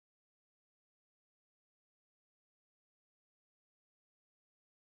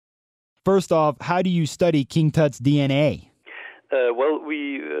First off, how do you study King Tut's DNA?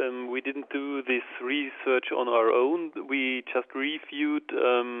 We didn't do this research on our own. We just reviewed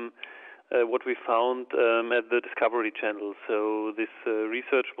what we found at the Discovery Channel. So this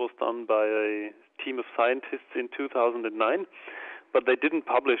research was done by a team of scientists in 2009, but they didn't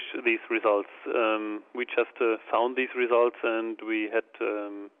publish these results. We just found these results, and we had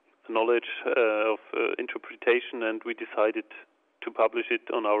knowledge of interpretation, and we decided to publish it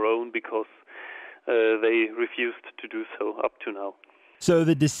on our own because they refused to do so up to now. So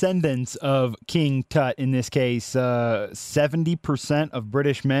the descendants of King Tut, in this case, 70% of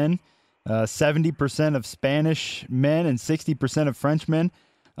British men, 70% of Spanish men, and 60% of French men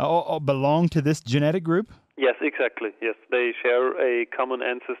all belong to this genetic group? Yes, exactly. Yes, they share a common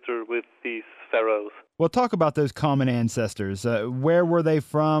ancestor with these pharaohs. Well, talk about those common ancestors. Where were they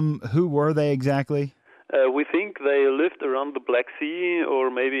from? Who were they exactly? We think they lived around the Black Sea or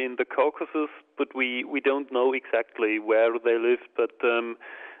maybe in the Caucasus, but we don't know exactly where they lived. But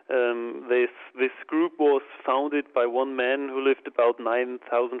this group was founded by one man who lived about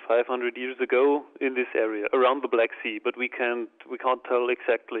 9,500 years ago in this area around the Black Sea. But we can't tell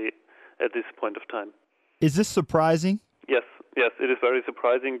exactly at this point of time. Is this surprising? Yes, it is very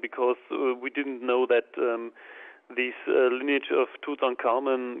surprising because we didn't know that this lineage of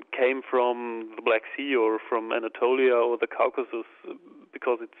Tutankhamun came from the Black Sea or from Anatolia or the Caucasus,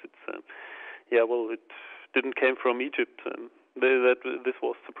 because it didn't came from Egypt. This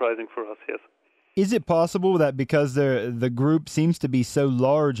was surprising for us. Yes. Is it possible that because the group seems to be so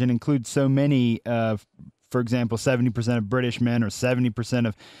large and includes so many, for example, 70% of British men or 70%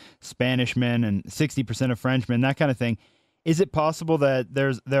 of Spanish men and 60% of French men, that kind of thing, is it possible that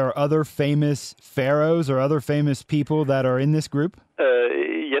there are other famous pharaohs or other famous people that are in this group?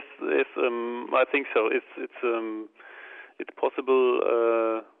 Yes, I think so. It's possible.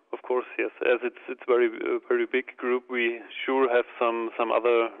 Of course, yes. As it's very big group, we sure have some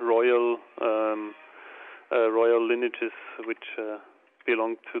other royal lineages which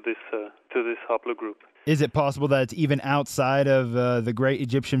belong to this haplogroup. Is it possible that it's even outside of the great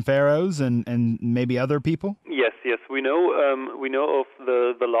Egyptian pharaohs and maybe other people? Yes. We know of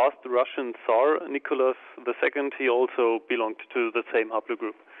the last Russian Tsar, Nicholas II. He also belonged to the same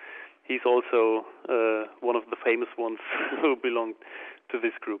haplogroup. He's also one of the famous ones who belonged to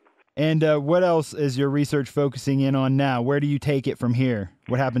this group. And what else is your research focusing in on now? Where do you take it from here?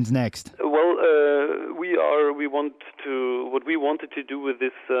 What happens next? Well, what we wanted to do with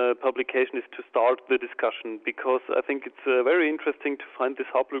this publication is to start the discussion, because I think it's very interesting to find this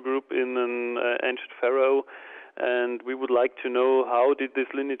haplogroup in an ancient pharaoh, and we would like to know how did this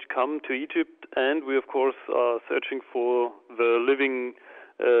lineage come to Egypt, and we of course are searching for the living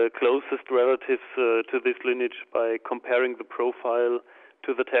closest relatives to this lineage by comparing the profile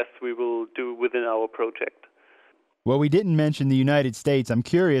to the tests we will do within our project. Well, we didn't mention the United States. I'm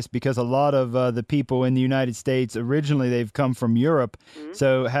curious because a lot of the people in the United States, originally they've come from Europe. Mm-hmm.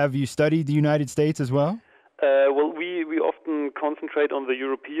 So have you studied the United States as well? Well, we often concentrate on the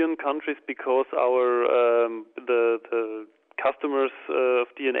European countries because the customers of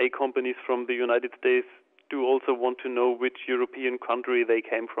DNA companies from the United States do also want to know which European country they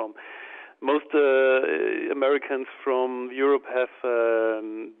came from. Most Americans from Europe have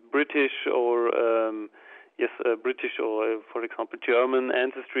British or for example, German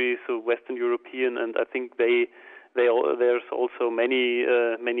ancestry, so Western European, and I think there's also many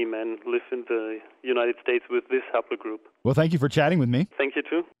men live in the United States with this haplogroup. Well, thank you for chatting with me. Thank you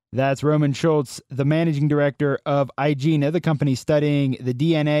too. That's Roman Schultz, the managing director of iGENEA, the company studying the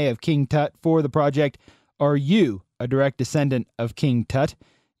DNA of King Tut for the project. Are you a direct descendant of King Tut?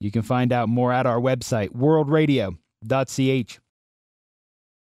 You can find out more at our website, worldradio.ch.